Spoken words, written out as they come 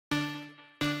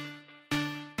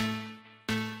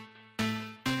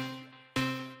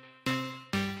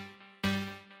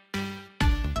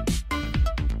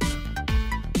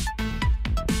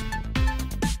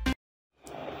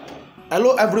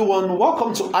Hello everyone,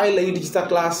 welcome to iLane Digital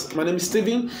Class. My name is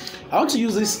Steven. I want to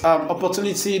use this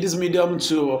opportunity, this medium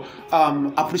to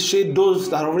appreciate those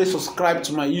that already subscribed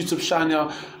to my YouTube channel.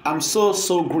 I'm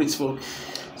so grateful.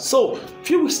 So, a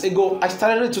few weeks ago, I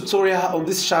started a tutorial on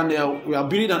this channel. We are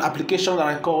building an application that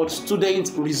I called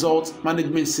Student Result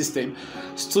Management System.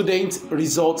 Student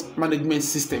Result Management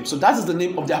System. So that is the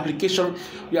name of the application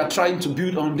we are trying to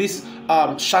build on this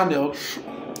channel.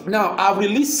 Now, I've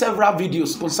released several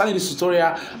videos concerning this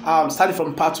tutorial, starting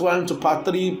from part 1 to part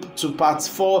 3 to part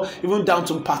 4, even down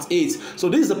to part 8. So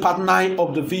this is the part 9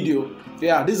 of the video.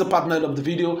 Yeah, this is the part 9 of the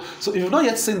video. So if you've not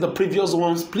yet seen the previous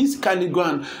ones, please kindly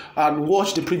go and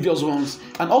watch the previous ones.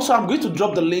 And also, I'm going to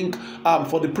drop the link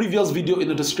for the previous video in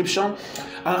the description.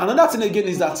 And another thing again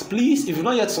is that please, if you've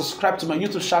not yet subscribed to my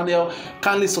YouTube channel,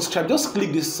 kindly subscribe. Just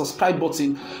click this subscribe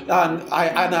button. And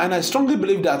I strongly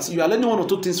believe that you are learning one or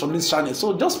two things from this channel.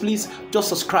 So please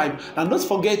subscribe. And don't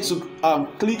forget to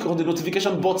click on the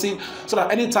notification button so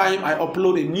that anytime I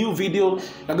upload a new video,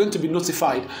 you're going to be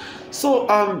notified. So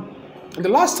the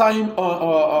last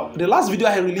video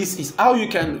I released is how you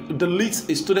can delete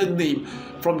a student name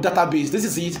from database. This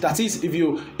is it. That is, if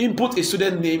you input a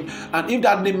student name and if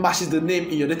that name matches the name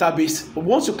in your database,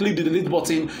 once you click the delete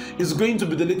button, it's going to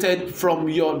be deleted from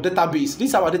your database. This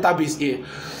is our database here.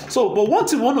 So, but one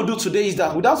thing we want to do today is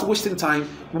that, without wasting time,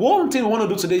 we want to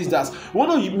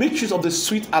make use of the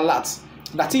Sweet Alert.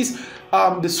 That is,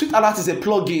 the Sweet Alert is a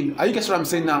plugin. Are you guys what I'm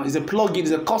saying now? It's a plugin.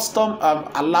 It's a custom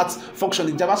alert function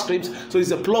in JavaScript. So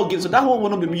it's a plugin. So that one we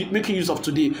want to be making use of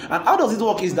today. And how does it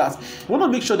work is that we want to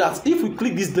make sure that if we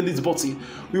click this delete button,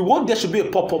 we want there should be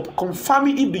a pop-up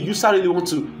confirming if the user really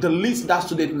wants to delete that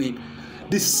student name.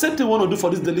 The same thing we want to do for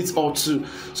this delete all too.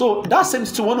 So that same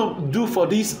thing we want to do for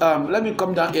this. Let me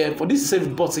come down here for this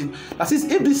save button. That is,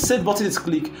 if this save button is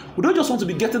clicked, we don't just want to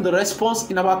be getting the response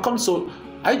in our console.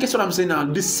 I guess what I'm saying now.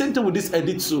 The same thing with this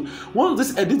edit too. Once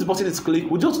this edit button is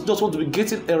clicked, we just want to be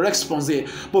getting a response there.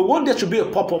 But one there should be a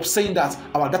pop-up saying that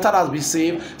our data has been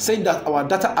saved, saying that our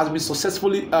data has been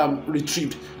successfully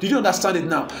retrieved. Did you understand it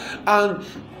now? And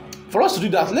for us to do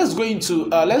that, let's go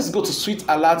to Sweet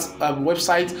Alert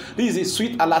website. This is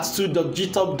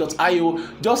sweetalert2.github.io.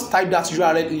 Just type that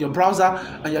URL in your browser,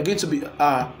 and you're going to be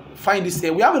find this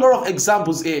here. We have a lot of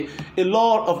examples here.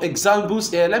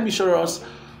 Let me show us.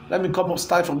 Let me come up,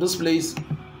 start from this place.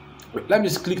 Let me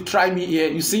click try me here.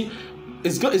 You see,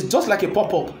 it's just like a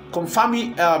pop-up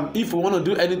confirming if we want to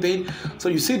do anything. So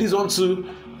you see this one too.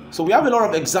 So we have a lot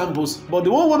of examples, but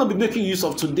the one I want to be making use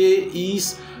of today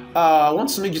is I want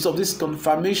to make use of this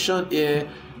confirmation here.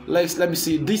 Let me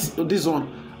see this one.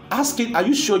 Asking, are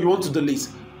you sure you want to delete?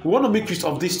 We want to make use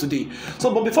of this today. So,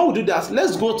 but before we do that,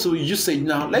 let's go to usage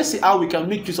now. Let's see how we can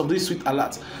make use of this Sweet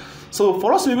Alert. So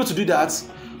for us to be able to do that,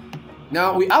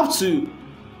 now we have to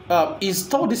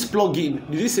install this plugin.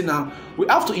 Listen now, we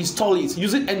have to install it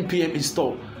using npm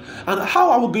install. And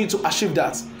how are we going to achieve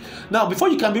that? Now, before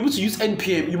you can be able to use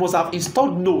npm, you must have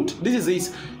installed Node. This is it.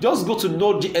 Just go to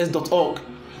nodejs.org.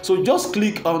 So just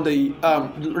click on the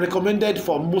recommended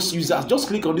for most users. Just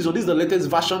click on this one. This is the latest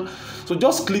version. So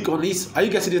just click on this. Are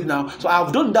you getting it now? So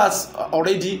I've done that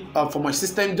already for my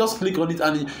system. Just click on it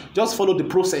and just follow the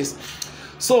process.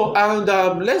 So, and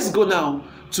let's go now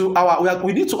to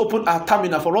we need to open our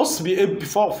terminal for us to be able,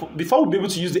 before we be able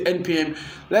to use the npm.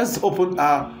 Let's open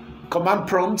our command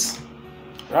prompt.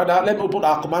 Rather, let me open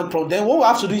our command prompt. Then what we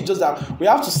have to do is just that we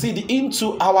have to see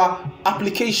into our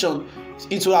application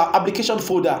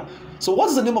folder. So what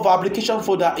is the name of our application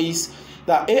folder? Is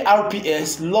the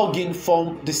ARPS login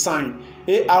form design.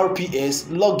 ARPS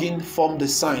login form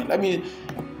design. Let me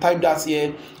type that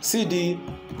here. CD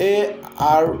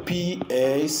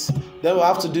ARPS. Then we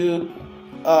have to do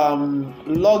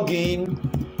login,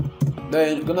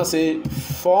 then we're gonna say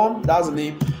form, that's the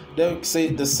name, then we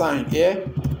say the sign here,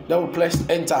 then we press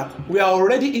enter. We are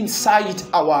already inside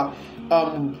our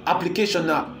application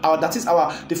now. That is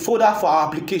the folder for our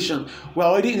application. We're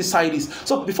already inside this.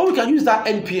 So before we can use that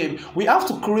npm, we have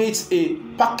to create a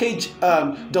package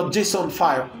 .json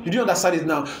file. Did you understand it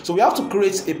now? So we have to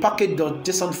create a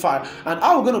package.json file, and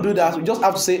how we're going to do that, we just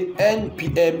have to say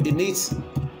npm init,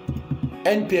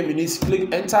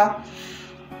 click enter.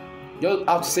 You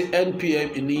have to say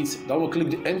npm init, then we'll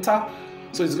click the enter.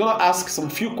 So it's going to ask some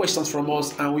few questions from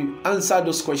us, and we answer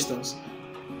those questions.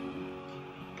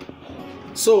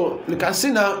 So you can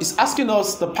see now it's asking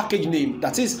us the package name.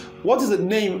 That is, what is the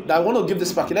name that I want to give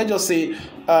this package? Let's just say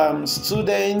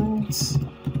student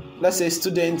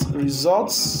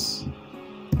results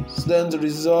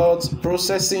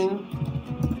processing.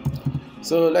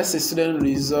 So let's say student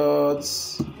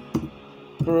results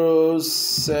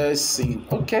processing.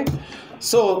 Okay,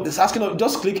 So it's asking,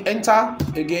 just click enter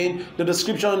again. The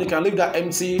description, you can leave that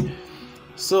empty.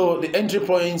 So the entry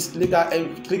points, leave that,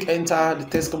 click enter. The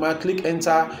text command, click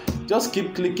enter. Just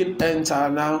keep clicking enter.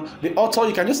 Now the author,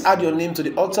 you can just add your name to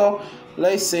the author.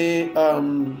 Let's say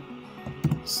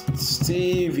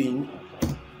Steven.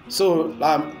 So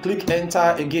click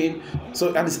enter again.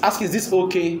 So, and it's asking, is this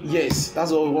okay? Yes,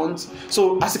 that's what we want.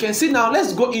 So as you can see now,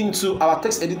 let's go into our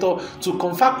text editor to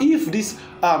confirm if this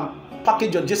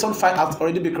package or JSON file has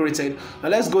already been created. Now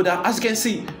let's go down. As you can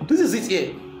see, this is it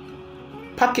here.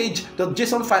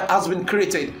 Package.json file has been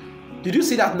created. Did you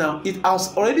see that now? It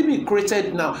has already been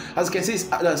created now. As you can see, it's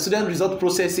student result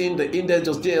processing, the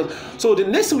index.jl. So the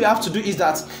next thing we have to do is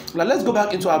that, now let's go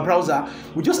back into our browser.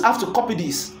 We just have to copy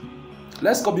this.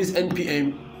 Let's copy this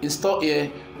npm, install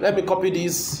here. Let me copy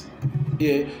this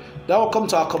here. Then we'll come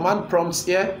to our command prompts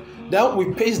here. Then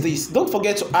we paste this. Don't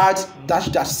forget to add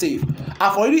 --save.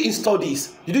 I've already installed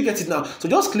this. Did you get it now? So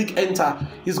just click enter.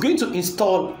 It's going to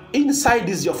install inside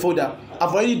this your folder.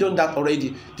 I've already done that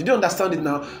already. Did you understand it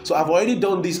now? So I've already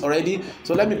done this already.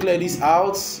 So let me clear this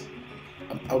out.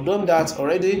 I've done that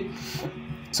already.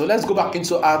 So let's go back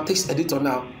into our text editor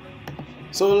now.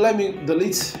 So let me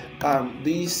delete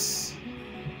this.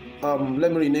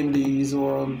 Let me rename this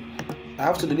one. I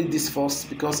have to delete this first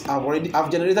because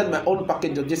I've generated my own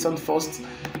package.json first.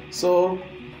 So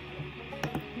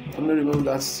let me remove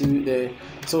that to there.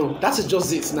 So that is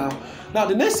just it now. Now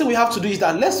the next thing we have to do is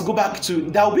that let's go back to,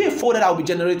 there will be a folder that will be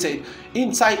generated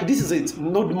inside. This is it,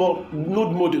 node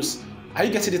modules. Are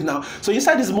you getting it now? So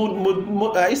inside this node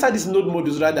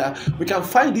modules rather, we can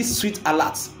find this suite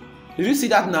alerts. Did you see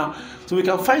that now? So we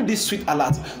can find this suite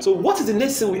alert. So what is the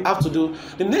next thing we have to do?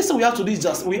 The next thing we have to do is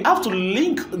just, we have to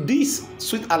link this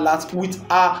suite alert with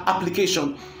our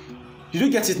application. Did you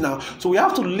get it now? So we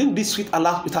have to link this suite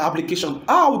alert with our application.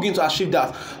 How are we going to achieve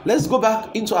that? Let's go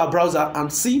back into our browser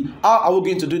and see how are we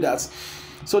going to do that.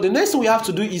 So the next thing we have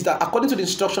to do is that, according to the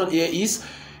instruction here, is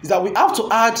that we have to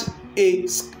add a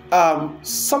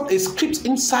script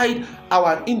inside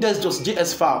our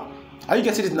index.js file. Are you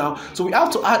getting it now? So we have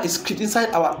to add a script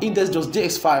inside our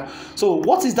index.js file. So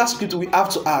what is that script we have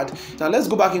to add? Now let's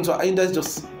go back into our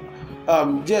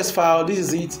index.js file. This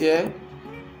is it here.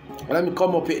 Let me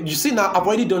come up here. You see now, I've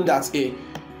already done that here.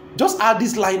 Just add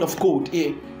this line of code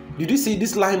here. Did you see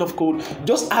this line of code?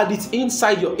 Just add it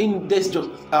inside your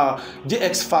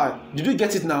index.js file. Did you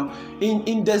get it now? In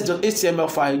index.html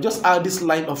file, just add this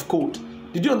line of code.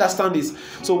 Did you understand this?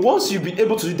 So once you've been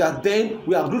able to do that, then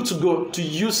we are good to go to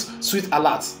use suite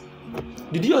alerts.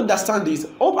 Did you understand this?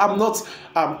 Hope I'm not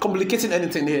complicating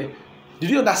anything here. Did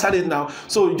you understand it now?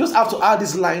 So you just have to add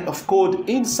this line of code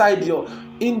inside your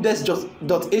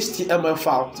index.html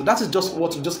file. So that is just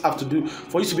what you just have to do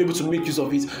for you to be able to make use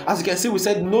of it. As you can see, we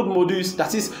said node modules.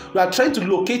 That is, we are trying to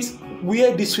locate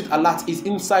where this suite alert is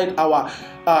inside our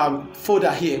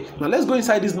folder here. Now let's go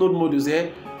inside these node modules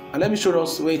here, and let me show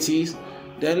us where it is.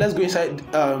 Then let's go inside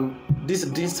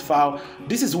this file.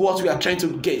 This is what we are trying to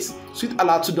get.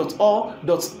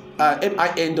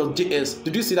 suitealert2.all.min.js.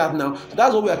 Did you see that now? So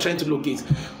that's what we are trying to locate.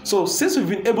 So since we've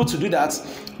been able to do that,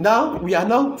 now we are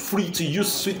now free to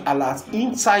use suite alert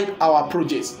inside our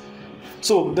projects.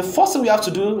 So the first thing we have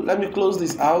to do, let me close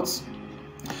this out.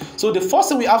 So the first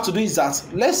thing we have to do is that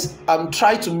let's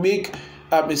try to make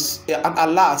an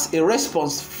alert, a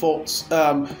response for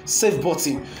save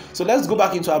button. So let's go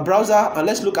back into our browser and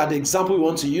let's look at the example we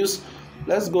want to use.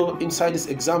 Let's go inside these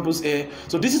examples here.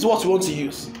 So this is what we want to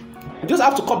use. You just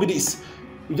have to copy this.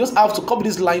 You just have to copy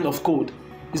this line of code.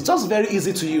 It's just very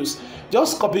easy to use.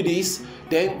 Just copy this,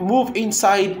 then move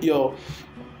inside your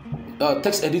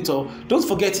text editor. Don't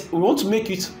forget, we want to make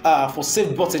it for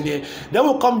save button here. Then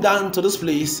we'll come down to this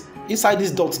place inside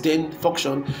this .then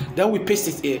function. Then we paste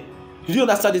it here. Did you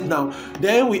understand it now?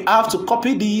 Then we have to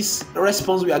copy this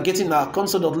response we are getting in our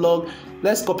console.log.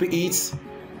 Let's copy it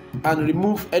and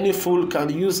remove any fool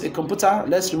can use a computer.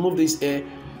 Let's remove this here.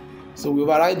 So we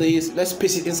override this. Let's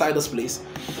paste it inside this place.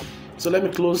 So let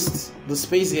me close the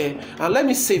space here and let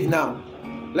me save now.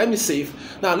 Let me save.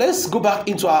 Now let's go back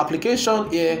into our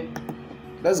application here.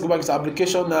 Let's go back into our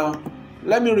application now.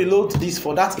 Let me reload this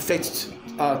for that effect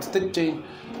to take change.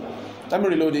 Let me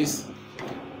reload this.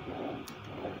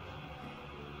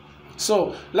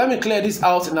 So let me clear this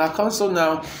out in our console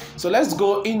now. So let's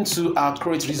go into our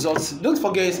create results. Don't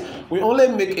forget, we only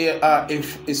make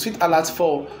a suite alert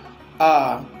for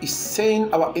it's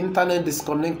saying our internet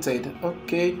disconnected.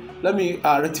 Okay, let me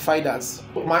rectify that.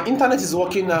 My internet is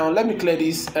working now. Let me clear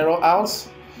this error out.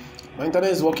 My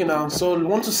internet is working now. So we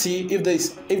want to see if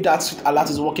that suite alert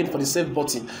is working for the save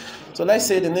button. So let's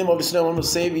say the name of the student I want to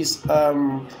save is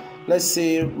let's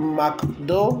say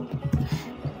MacDo.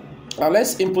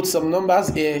 Let's input some numbers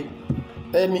here.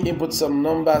 Let me input some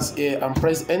numbers here and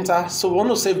press enter. So we want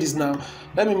to save this now.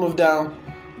 Let me move down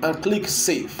and click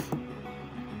save.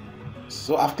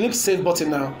 So I've clicked save button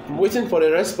now. I'm waiting for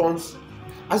the response.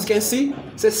 As you can see,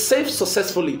 it says save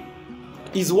successfully.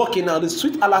 It's working now. The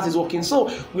sweet alert is working.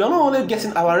 So we are not only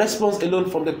getting our response alone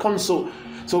from the console,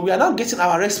 so we are now getting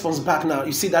our response back now.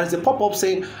 You see there is a pop-up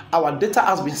saying our data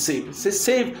has been saved. It says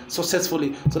save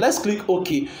successfully. So let's click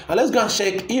OK. And let's go and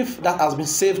check if that has been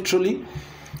saved truly.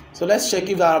 So let's check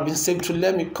if that has been saved truly.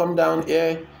 Let me come down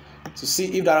here to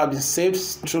see if that has been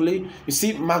saved truly. You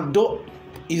see MacDo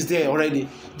is there already.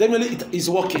 Definitely it is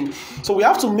working. So we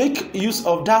have to make use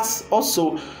of that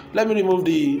also. Let me remove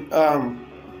the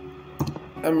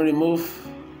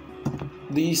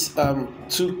these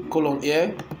 2 column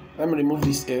here. Let me remove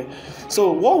this here.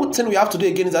 So what thing we have to do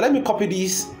again is that let me copy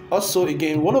this also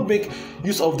again. We want to make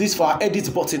use of this for our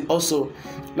edit button also.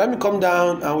 Let me come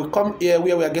down and we come here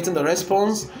where we are getting the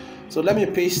response. So let me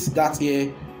paste that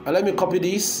here and let me copy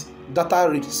this.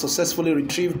 Data successfully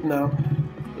retrieved now.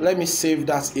 Let me save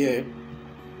that here.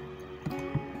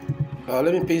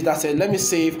 Let me paste that here. Let me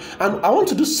save, and I want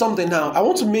to do something now. I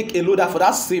want to make a loader for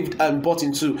that saved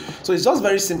button too. So it's just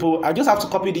very simple. I just have to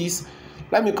copy this.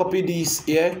 Let me copy this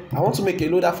here. I want to make a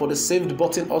loader for the saved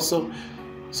button also.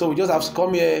 So we just have to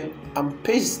come here and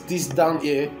paste this down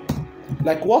here,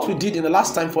 like what we did in the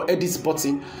last time for edit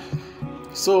button.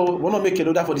 So we want to make a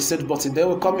loader for the saved button. Then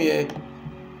we'll come here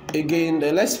again.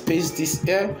 Then let's paste this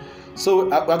here. So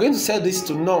we're going to set this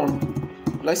to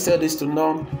none. Let's set this to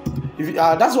none.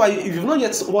 That's why if you've not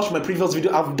yet watched my previous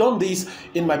video, I've done this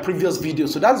in my previous video.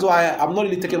 So that's why I'm not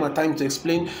really taking my time to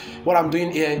explain what I'm doing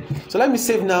here. So let me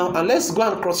save now and let's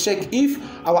go and cross check if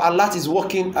our alert is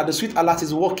working and the sweet alert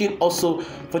is working also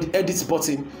for the edit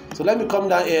button. So let me come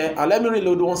down here and let me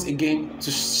reload once again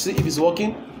to see if it's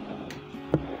working.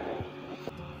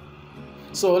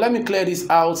 So let me clear this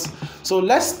out. So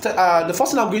let's the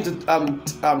first thing I'm going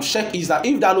to check is that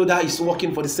if that loader is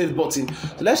working for the save button.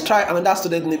 So let's try another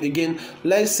student name again.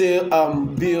 Let's say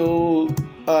Bill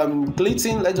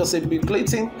Clayton. Let's just say Bill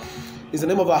Clayton is the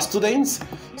name of our students.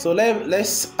 So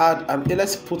let's add and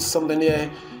let's put something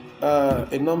here,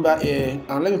 a number here,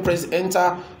 and let me press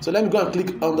enter. So let me go and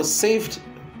click on the saved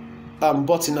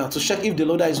button now to check if the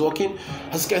loader is working.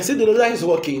 As you can see, the loader is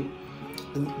working.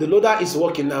 The loader is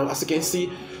working now, as you can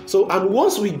see. So, and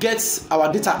once we get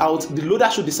our data out, the loader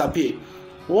should disappear.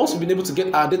 Once we've been able to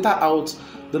get our data out,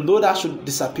 the loader should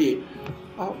disappear.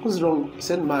 What's wrong?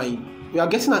 Send we are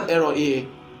getting an error here.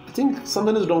 I think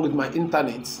something is wrong with my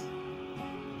internet.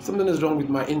 Something is wrong with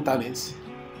my internet.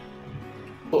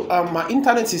 My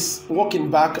internet is working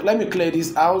back. Let me clear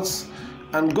this out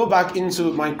and go back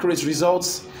into my create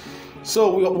results.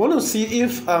 So we want to see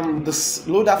if the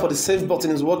loader for the save button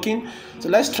is working. So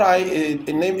let's try a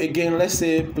name again. Let's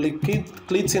say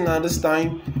Clayton this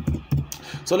time.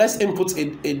 So let's input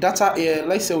a data here.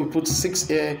 Let's say we put 6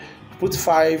 here, put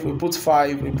 5, we put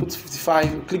 5, we put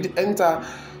 55, we click the enter.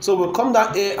 So we'll come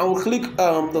down here and we'll click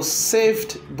the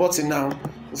saved button now.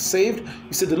 Saved.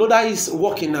 You see the loader is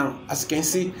working now. As you can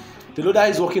see, the loader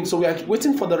is working. So we are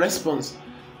waiting for the response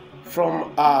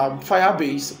from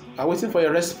FIREBASE. I'm waiting for a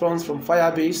response from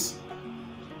FIREBASE.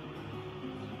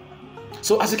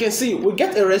 So as you can see, we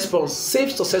get a response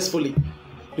saved successfully.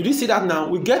 Did you see that now?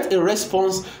 We get a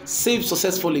response saved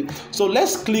successfully. So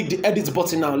let's click the edit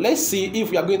button now. Let's see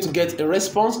if we are going to get a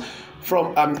response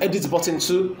from edit button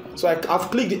too. So I've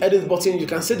clicked the edit button. You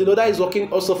can see the loader is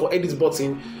working also for edit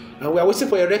button, and we are waiting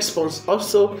for a response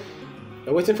also.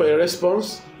 We're waiting for a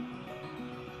response.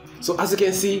 So as you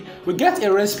can see, we get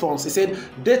a response. It said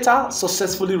data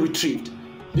successfully retrieved.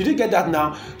 Did you get that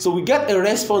now? So we get a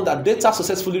response that data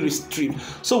successfully retrieved.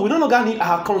 So we no longer need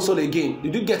our console again.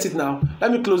 Did you get it now?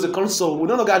 Let me close the console. We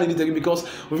no longer need it again because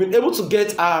we've been able to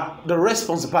get the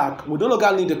response back. We no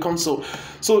longer need the console.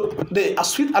 So the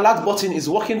sweet alert button is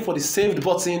working for the saved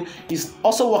button. It's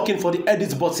also working for the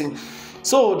edit button.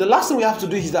 So the last thing we have to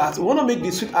do is that we want to make the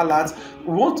sweet alert.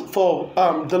 We want for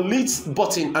delete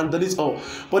button and delete all.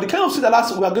 But the kind of sweet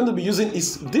alert we are going to be using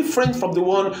is different from the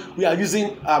one we are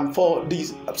using for the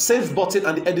save button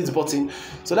and the edit button.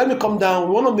 So let me come down.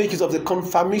 We want to make use of the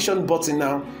confirmation button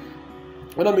now.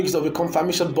 We want to make use of the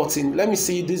confirmation button. Let me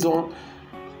see this one.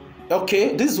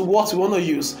 Okay, this is what we want to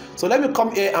use. So let me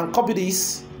come here and copy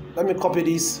this. Let me copy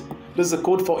this. This is the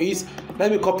code for it.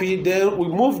 Let me copy. Then we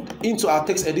move into our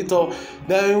text editor.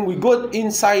 Then we go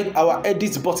inside our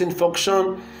edit button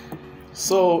function.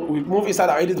 So we move inside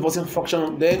our edit button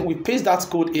function. Then we paste that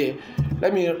code here.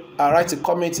 Let me write a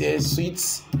comment here.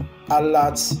 Sweet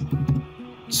alert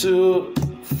to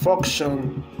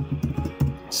function.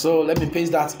 So let me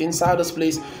paste that inside this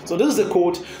place. So this is the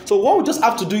code. So what we just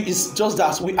have to do is just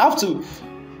that we have to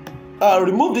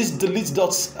remove this delete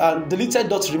dots and deleted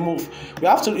dot remove. We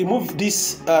have to remove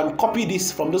this, copy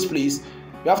this from this place.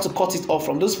 We have to cut it off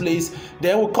from this place.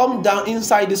 Then we come down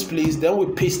inside this place. Then we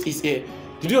paste it here.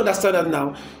 Did you understand that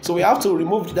now? So we have to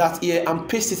remove that here and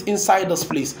paste it inside this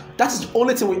place. That is the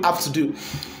only thing we have to do.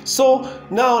 So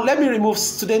now let me remove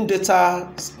student data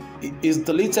is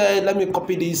deleted. Let me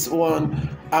copy this one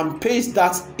and paste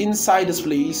that inside this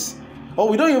place. Oh,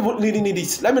 we don't even really need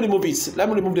it. Let me remove it. Let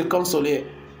me remove the console here.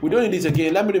 We don't need it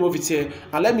again. Let me remove it here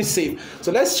and let me save.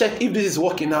 So let's check if this is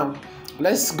working now.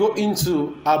 Let's go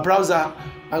into our browser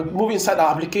and move inside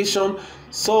our application.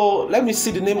 So let me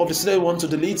see the name of the student we want to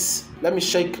delete. Let me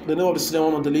check the name of the student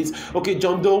we want to delete. Okay,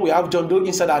 John Doe. We have John Doe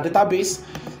inside our database.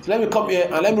 So let me come here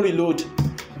and let me reload.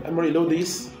 Let me reload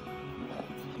this.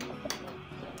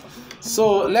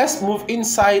 So let's move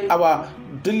inside our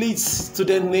delete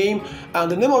student name,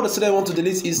 and the name of the student I want to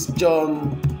delete is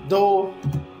John Doe.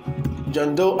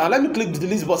 And let me click the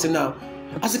delete button now.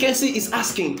 As you can see, it's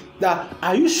asking that,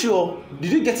 are you sure?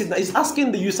 Did you get it now? It's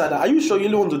asking the user that, are you sure you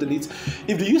don't want to delete?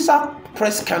 If the user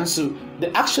press cancel,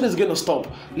 the action is going to stop.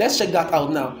 Let's check that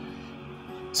out now.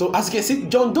 So as you can see,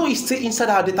 John Doe is still inside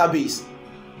our database.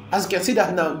 As you can see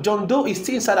that now, John Doe is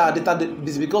still inside our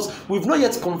database because we've not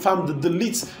yet confirmed the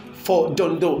delete for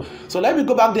John Doe. So let me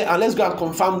go back there and let's go and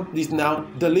confirm this now.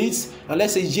 Delete, and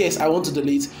let's say yes, I want to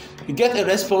delete. You get a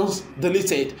response,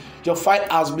 deleted. Your file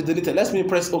has been deleted. Let's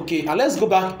press OK, and let's go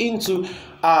back into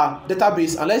our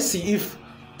database and let's see if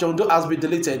John Doe has been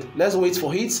deleted. Let's wait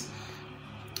for it.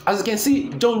 As you can see,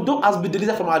 John Doe has been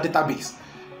deleted from our database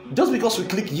just because we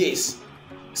click yes.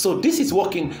 So this is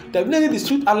working. Definitely the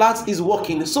street alert is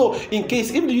working. So in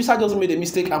case if the user just made a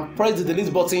mistake and press the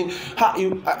delete button,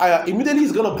 immediately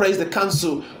he's gonna press the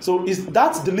cancel. So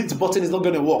that delete button is not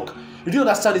gonna work. You do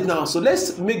understand it now? So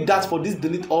let's make that for this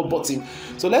delete all button.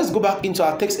 So let's go back into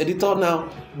our text editor now.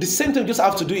 The same thing you just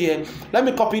have to do here. Let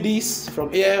me copy this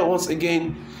from here once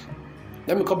again.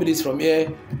 Let me copy this from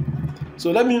here.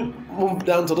 So let me move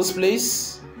down to this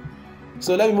place.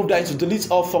 So let me move that into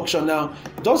delete all function now.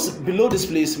 Just below this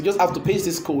place, we just have to paste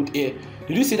this code here.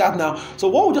 Did you see that now? So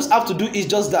what we just have to do is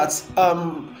just that.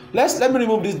 Let me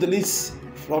remove this delete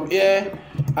from here,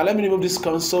 and let me remove this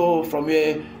console from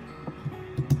here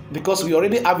because we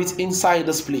already have it inside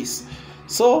this place.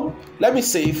 So let me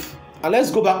save and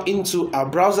let's go back into our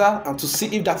browser and to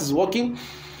see if that is working.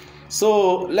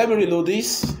 So let me reload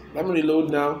this. Let me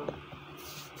reload now.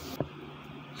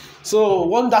 So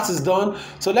once that is done,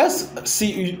 so let's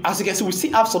see, as you can see, we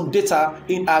still have some data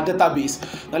in our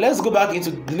database. Now let's go back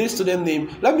into delete student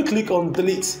name. Let me click on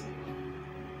delete.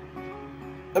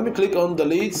 Let me click on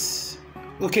delete.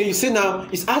 Okay, you see now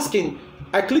it's asking.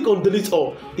 I click on delete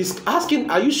all. It's asking,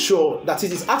 are you sure? That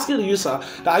it is asking the user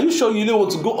that, are you sure you don't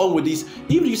want to go on with this?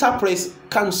 If the user press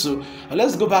cancel, and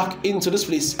let's go back into this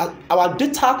place. Our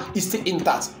data is still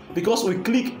intact because we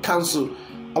click cancel.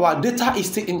 Our data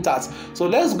is still intact. So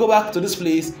let's go back to this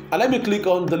place and let me click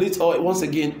on delete all once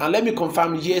again and let me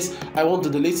confirm yes, I want to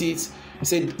delete it.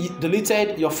 Say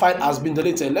deleted, your file has been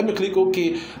deleted. Let me click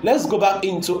OK. Let's go back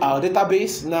into our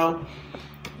database now.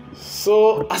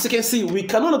 So as you can see, we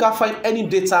can no longer find any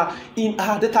data in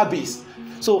our database.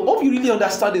 So hope you really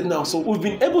understand it now. So we've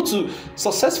been able to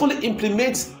successfully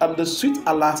implement the suite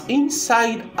alert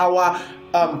inside our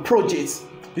project.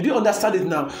 Did you understand it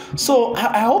now? So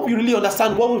I hope you really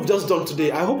understand what we've just done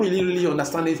today. I hope you really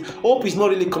understand it. Hope it's not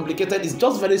really complicated. It's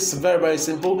just very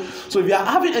simple. So if you are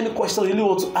having any question you really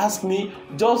want to ask me,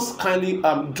 just kindly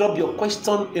drop your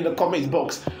question in the comment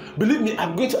box. Believe me,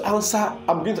 I'm going to answer.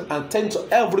 I'm going to attend to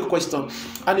every question.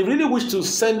 And if you really wish to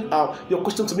send your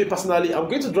question to me personally, I'm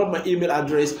going to drop my email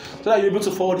address so that you're able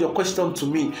to forward your question to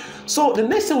me. So the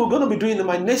next thing we're going to be doing in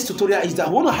my next tutorial is that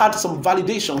I want to add some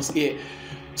validations here.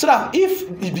 So that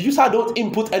if the user don't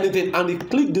input anything and they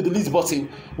click the delete button,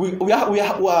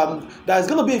 there's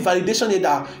going to be a validation here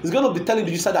that is going to be telling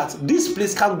the user that this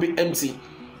place can't be empty.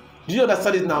 Do you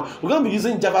understand it now? We're going to be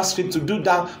using JavaScript to do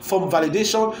that form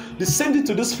validation. The same thing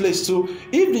to this place too.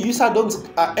 If the user don't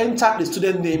enter the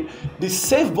student name, the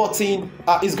save button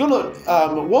is going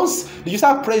to, once the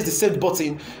user press the save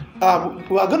button,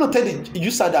 we are going to tell the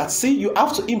user that, see, you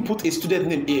have to input a student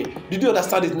name here. Did you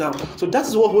understand it now? So that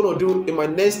is what we're going to do in my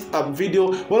next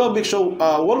video. We're going to make sure we're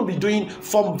going to be doing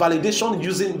form validation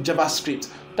using JavaScript.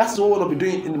 That's what we'll be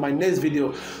doing in my next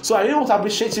video. So I really want to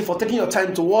appreciate you for taking your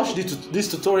time to watch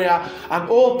this tutorial, and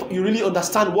hope you really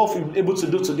understand what we've been able to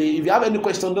do today. If you have any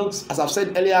questions, as I've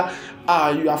said earlier,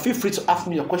 you are feel free to ask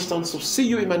me your questions. So see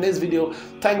you in my next video.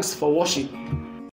 Thanks for watching.